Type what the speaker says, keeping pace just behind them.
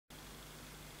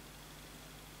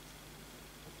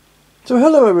So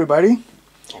hello everybody.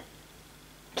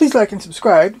 Please like and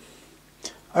subscribe.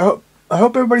 I hope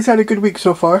everybody's had a good week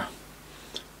so far.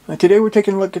 Today we're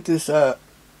taking a look at this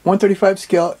 135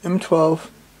 scale M12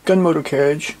 Gun Motor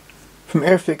Carriage from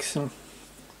Airfix.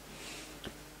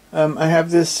 I have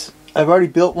this. I've already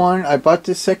built one. I bought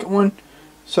this second one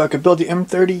so I could build the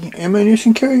M30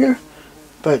 ammunition carrier,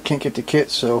 but can't get the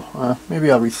kit, so maybe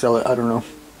I'll resell it. I don't know.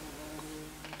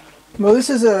 Well, this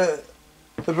is a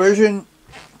version.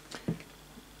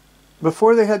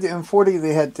 Before they had the M40,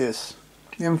 they had this.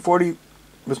 The M40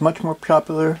 was much more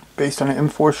popular, based on an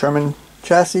M4 Sherman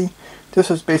chassis. This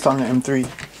was based on the M3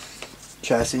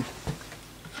 chassis.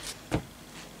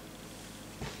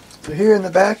 So here in the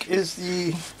back is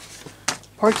the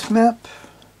parts map.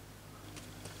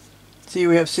 See,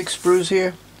 we have 6 sprues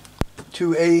here.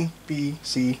 2A, B,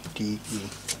 C, D, E.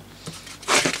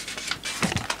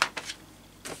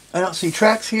 I don't see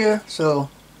tracks here, so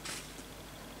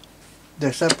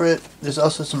they're separate. There's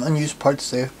also some unused parts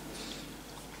there.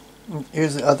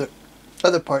 Here's the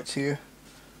other parts here.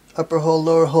 Upper hole,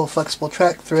 lower hole, flexible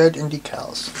track, thread, and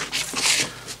decals.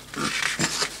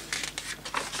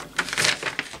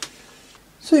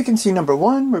 So you can see number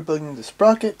 1, we're building the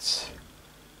sprockets.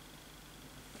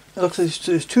 It looks like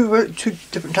there's two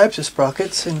different types of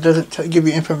sprockets, and it doesn't give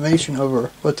you information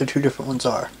over what the 2 different ones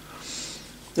are.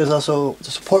 There's also the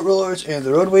support rollers and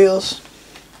the road wheels.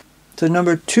 So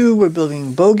number 2, we're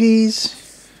building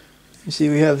bogies. You see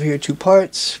we have here 2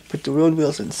 parts. Put the road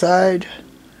wheels inside.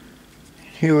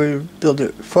 Here we build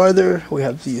it farther. We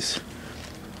have these,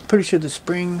 pretty sure the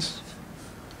springs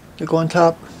that go on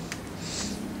top.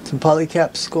 Some poly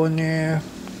caps go in there.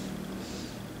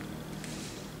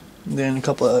 And then a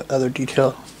couple of other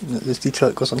detail. This detail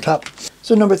that goes on top.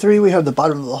 So number 3, we have the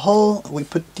bottom of the hull. We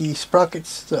put the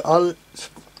sprockets, the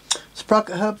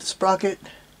sprocket hub, the sprocket,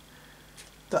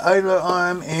 the idler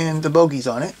arm, and the bogies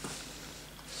on it.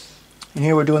 And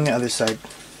here we're doing the other side.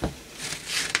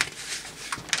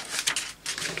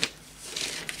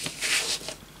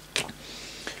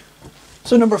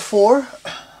 So number 4,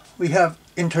 we have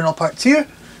internal parts here.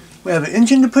 We have an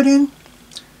engine to put in,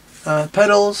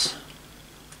 pedals,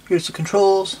 here's the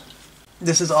controls.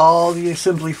 This is all the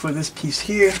assembly for this piece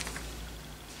here.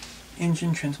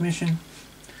 Engine, transmission,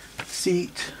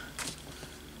 seat.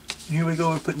 Here we go,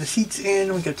 we're putting the seats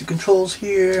in, we got the controls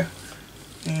here,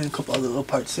 and a couple other little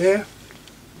parts there.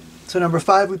 So number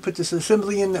 5, we put this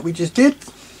assembly in that we just did.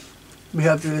 We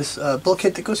have this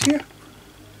bulkhead that goes here.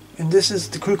 And this is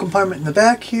the crew compartment in the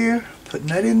back here, putting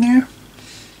that in there.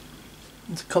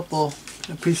 There's a couple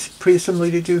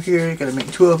pre-assembly to do here, you gotta make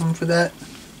 2 of them for that.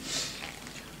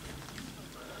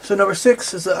 So number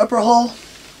 6 is the upper hull.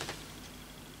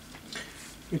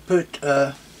 We put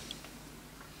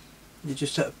you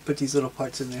just have to put these little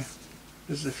parts in there.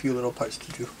 There's a few little parts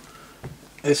to do.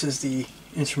 This is the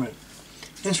instrument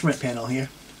panel here.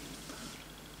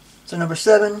 So number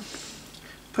 7,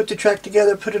 put the track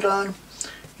together, put it on.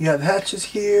 You have hatches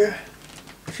here,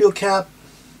 fuel cap,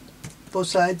 both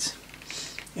sides,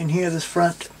 and here this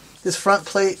front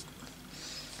plate.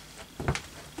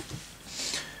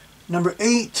 Number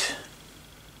 8,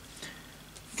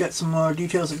 got some more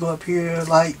details that go up here.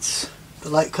 Lights,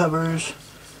 the light covers.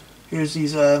 Here's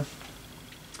these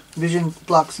vision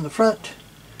blocks in the front.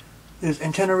 There's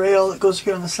antenna rail that goes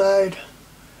here on the side.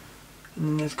 And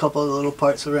then there's a couple of little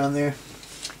parts around there.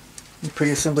 And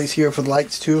pre-assemblies here for the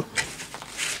lights too.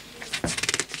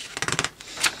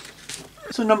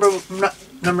 So number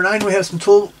 9, we have some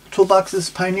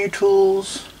toolboxes, Pioneer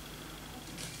tools,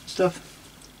 stuff.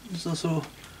 There's also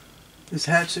this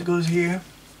hatch that goes here.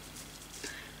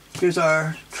 Here's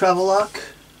our travel lock,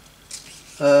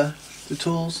 the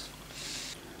tools.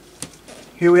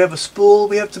 Here we have a spool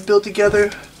we have to build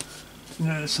together. And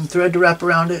there's some thread to wrap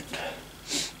around it.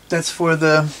 That's for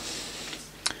that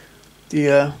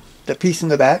piece in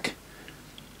the back.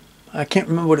 I can't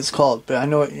remember what it's called, but I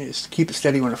know it is to keep it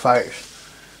steady when it fires.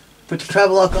 Put the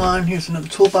travel lock on. Here's another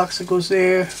toolbox that goes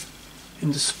there,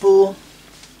 and the spool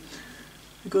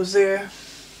that goes there.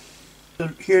 So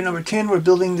here, number 10, we're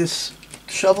building this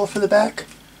shovel for the back.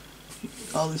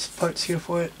 All these parts here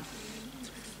for it.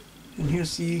 And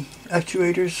here's the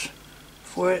actuators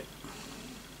for it.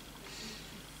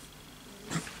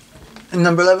 And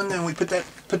number 11, then we put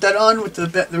that on with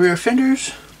the rear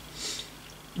fenders.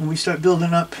 And we start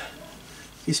building up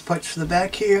these parts for the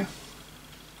back here.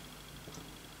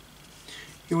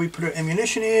 Here we put our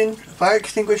ammunition in, a fire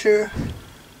extinguisher.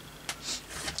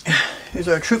 Here's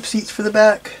our troop seats for the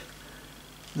back,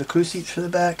 the crew seats for the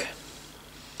back.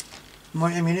 More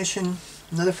ammunition,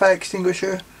 another fire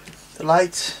extinguisher, the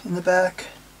lights in the back.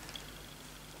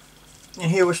 And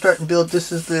here we're starting to build,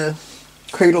 this is the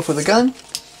cradle for the gun.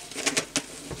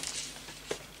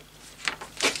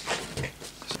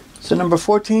 So number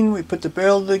 14, we put the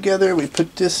barrel together, we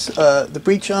put this, the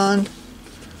breech on.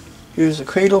 Here's the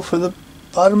cradle for the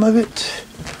bottom of it.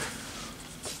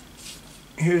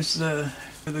 Here's where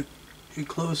it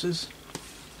closes.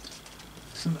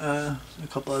 A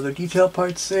couple other detail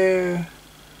parts there.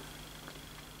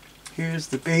 Here's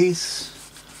the base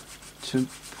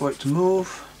for it to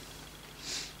move.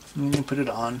 And then put it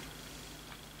on.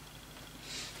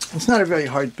 It's not a very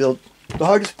hard build. The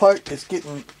hardest part is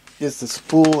the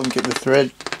spool and getting the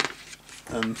thread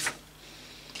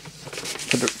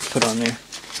put on there.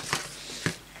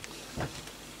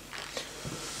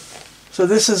 So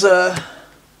this is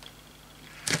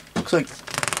looks like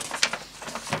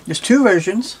there's two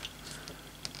versions.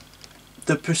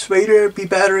 The Persuader B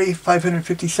Battery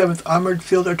 557th Armored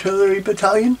Field Artillery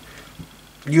Battalion,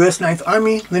 U.S. 9th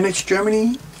Army, Linux,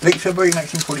 Germany, late February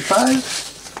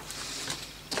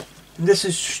 1945. And this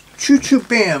is Choo Choo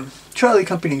Bam, Charlie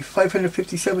Company,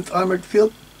 557th Armored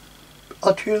Field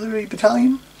Artillery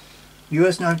Battalion,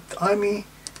 U.S. 9th Army,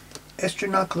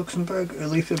 Estranac, Luxembourg,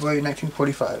 early February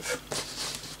 1945.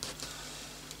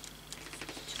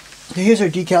 So here's our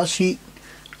decal sheet.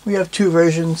 We have two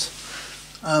versions.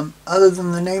 Other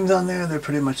than the names on there, they're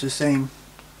pretty much the same.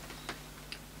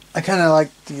 I kind of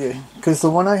like because the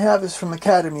one I have is from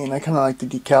Academy, and I kind of like the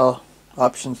decal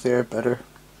options there better.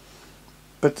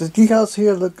 But the decals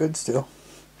here look good still.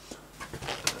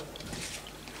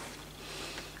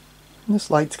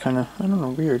 This light's kind of, I don't know,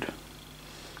 weird.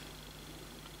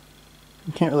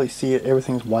 You can't really see it,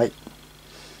 everything's white.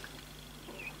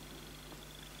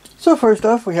 So first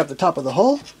off, we have the top of the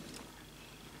hull.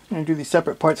 I'm going to do these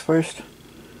separate parts first. You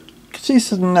can see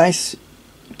some nice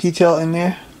detail in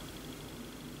there.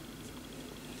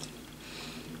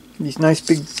 These nice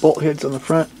big bolt heads on the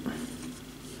front.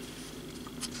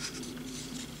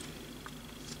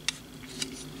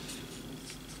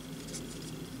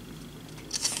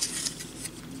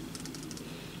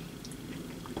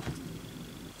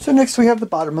 So next we have the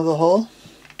bottom of the hull.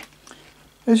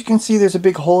 As you can see, there's a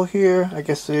big hole here. I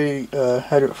guess they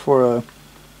had it for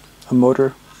a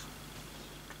motor.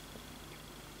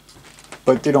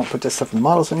 But they don't put this stuff in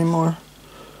models anymore.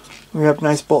 We have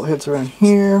nice bolt heads around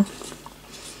here.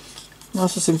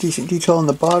 Also some decent detail on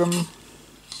the bottom.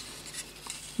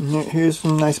 And here's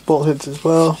some nice bolt heads as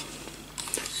well.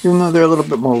 Even though they're a little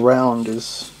bit more round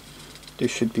as they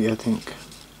should be, I think.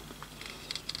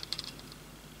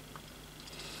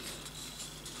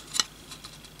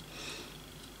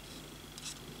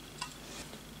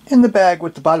 In the bag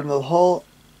with the bottom of the hull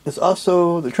is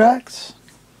also the tracks.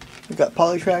 We've got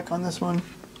polytrack on this one,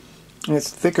 and it's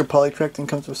thicker polytrack than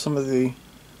comes with some of the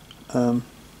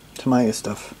Tamiya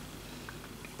stuff.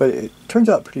 But it turns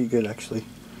out pretty good actually.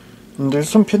 And there's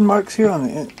some pin marks here on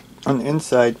the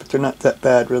inside, but they're not that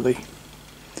bad really.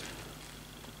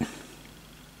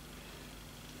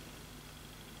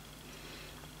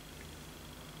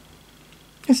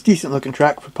 It's a decent looking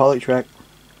track for polytrack.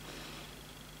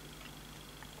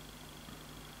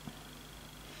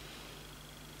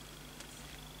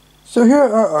 So here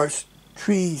are our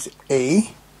trees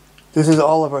A. This is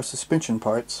all of our suspension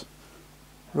parts.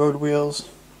 Road wheels,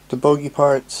 the bogie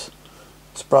parts,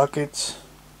 sprockets,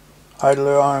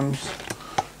 idler arms.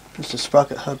 There's a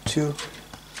sprocket hub too.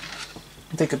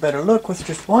 Take a better look with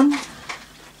just one.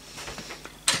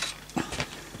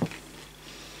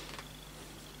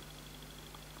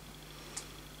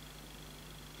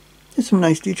 There's some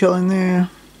nice detail in there.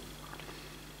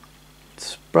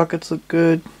 Sprockets look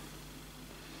good.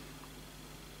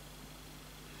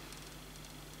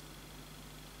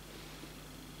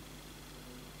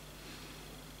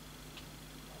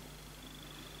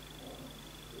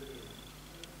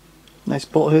 Nice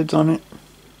bolt heads on it.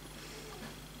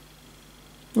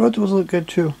 Road wheels look good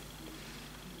too.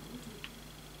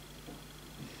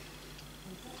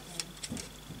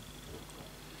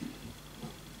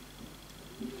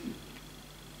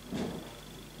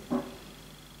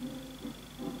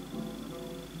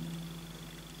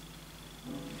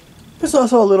 There's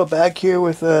also a little bag here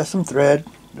with some thread.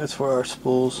 That's for our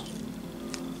spools.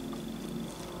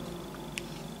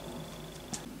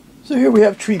 So here we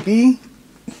have tree B.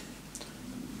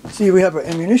 See, we have our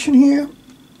ammunition here,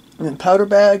 and then powder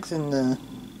bags and the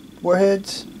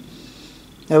warheads.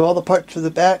 We have all the parts for the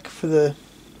back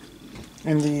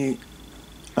and the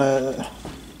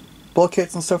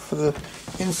bulkheads and stuff for the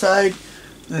inside.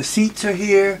 The seats are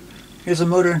here. Here's a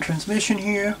motor and transmission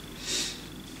here.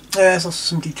 There's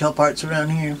also some detail parts around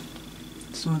here.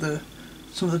 Some of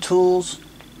the tools.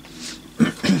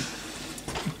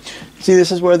 See,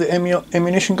 this is where the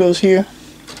ammunition goes here.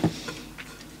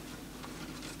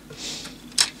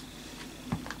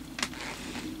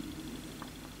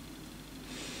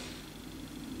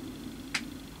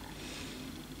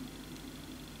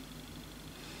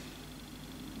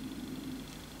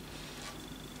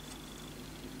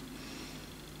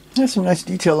 There's some nice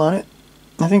detail on it.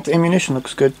 I think the ammunition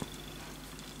looks good.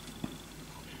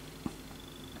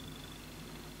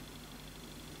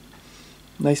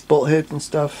 Nice bolt head and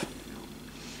stuff.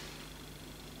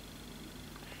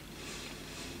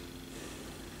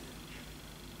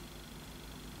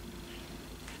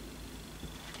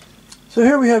 So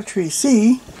here we have tree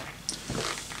C.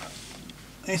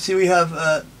 You see we have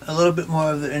a little bit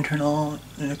more of the internal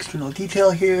and external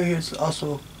detail here. Here's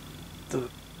also the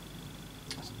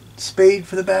spade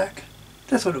for the back.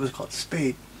 That's what it was called,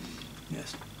 spade.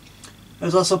 Yes.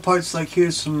 There's also parts like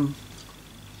here's some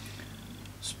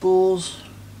spools,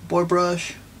 bore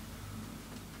brush,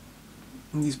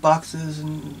 and these boxes,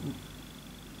 and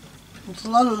there's a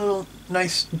lot of little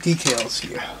nice details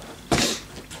here.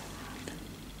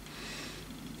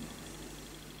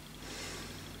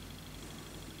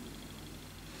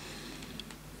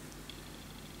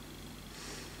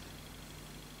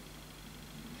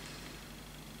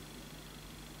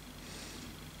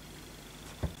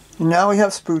 And now we have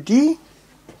sprue D.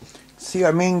 See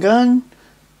our main gun.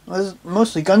 Well,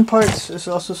 mostly gun parts. There's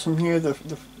also some here.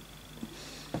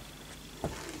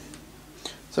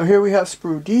 So here we have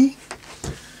sprue D.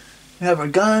 We have our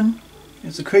gun.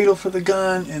 Here's the cradle for the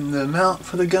gun and the mount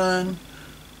for the gun.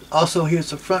 Also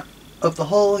here's the front of the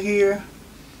hull here.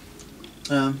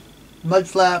 Mud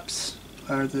flaps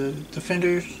are the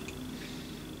defenders.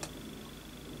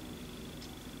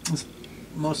 It's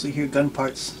mostly here gun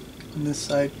parts on this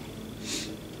side.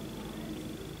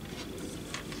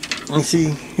 You see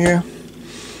here,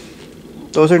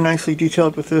 those are nicely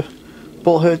detailed with the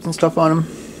bolt heads and stuff on them.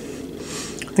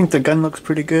 I think the gun looks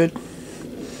pretty good.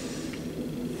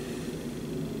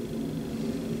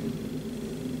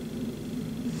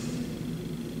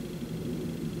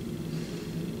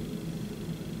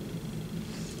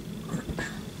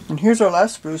 And here's our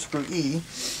last sprue, sprue E.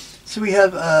 So we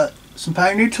have some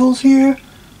Pioneer tools here.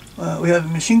 We have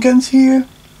machine guns here,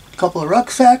 a couple of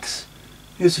rucksacks.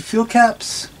 Here's the fuel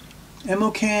caps,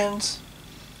 ammo cans.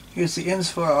 Here's the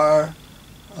ends for our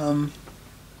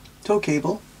tow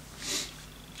cable.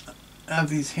 I have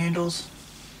these handles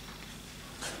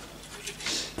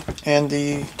and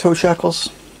the tow shackles.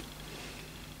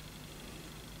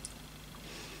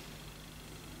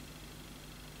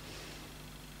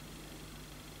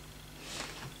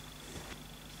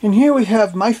 And here we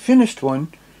have my finished one.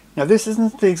 Now this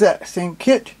isn't the exact same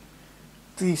kit.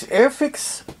 These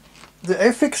Airfix, the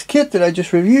Airfix kit that I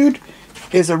just reviewed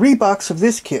is a rebox of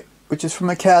this kit, which is from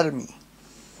Academy.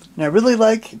 And I really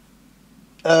like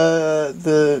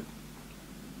the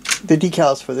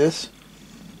decals for this.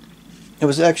 It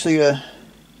was actually a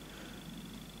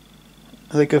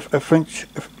French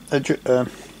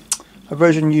a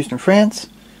version used in France.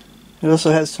 It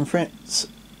also has some French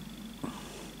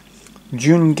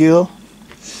June Gill.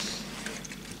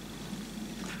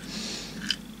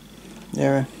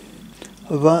 There,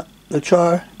 Avant le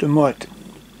char de mort.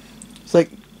 It's like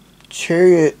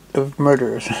chariot of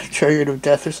murder, or chariot of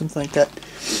death, or something like that.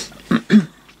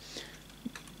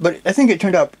 But I think it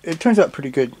turns out pretty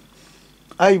good.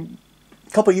 A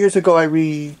couple years ago I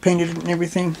repainted it and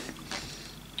everything.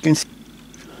 You can see,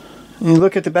 and you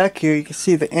look at the back here, you can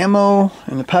see the ammo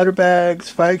and the powder bags,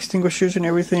 fire extinguishers and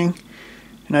everything.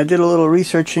 And I did a little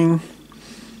researching.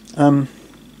 They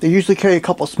usually carry a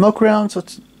couple smoke rounds, so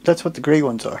that's what the gray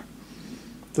ones are.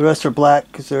 The rest are black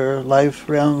because they're live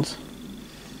rounds.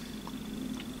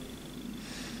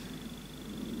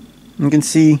 You can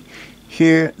see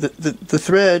here the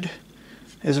thread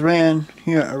is ran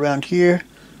here around here.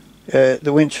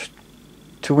 The winch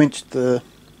to winch the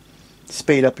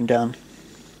spade up and down.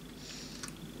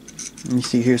 And you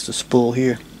see here's the spool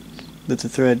here with the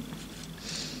thread.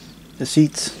 The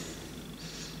seats,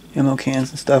 ammo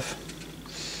cans and stuff.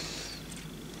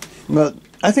 But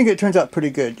I think it turns out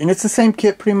pretty good. And it's the same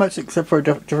kit pretty much except for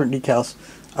different decals.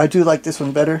 I do like this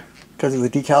one better because of the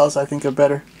decals. I think they're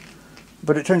better.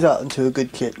 But it turns out into a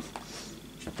good kit.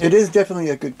 It is definitely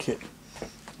a good kit.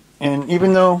 And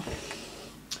even though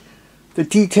the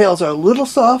details are a little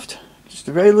soft, just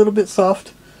a very little bit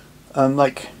soft,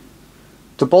 like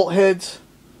the bolt heads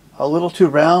are a little too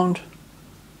round,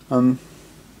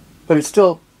 but it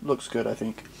still looks good, I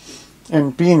think.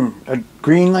 And being a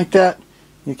green like that,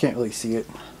 you can't really see it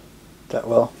that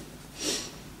well.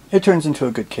 It turns into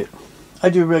a good kit. I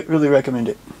do really recommend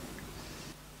it.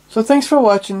 So thanks for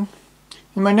watching.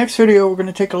 In my next video, we're going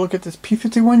to take a look at this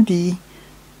P51D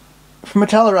from a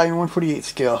Tallarine 148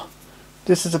 scale.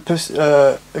 This is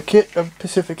a kit of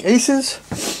Pacific Aces.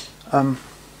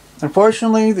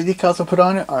 Unfortunately, the decals I put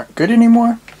on it aren't good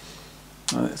anymore.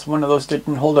 It's one of those that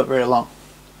didn't hold up very long.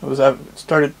 I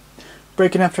started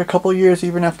breaking after a couple of years,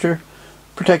 even after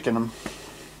protecting them.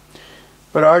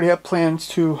 But I already have plans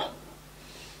to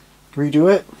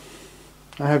redo it.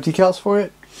 I have decals for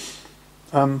it.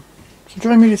 So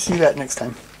join me to see that next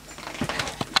time.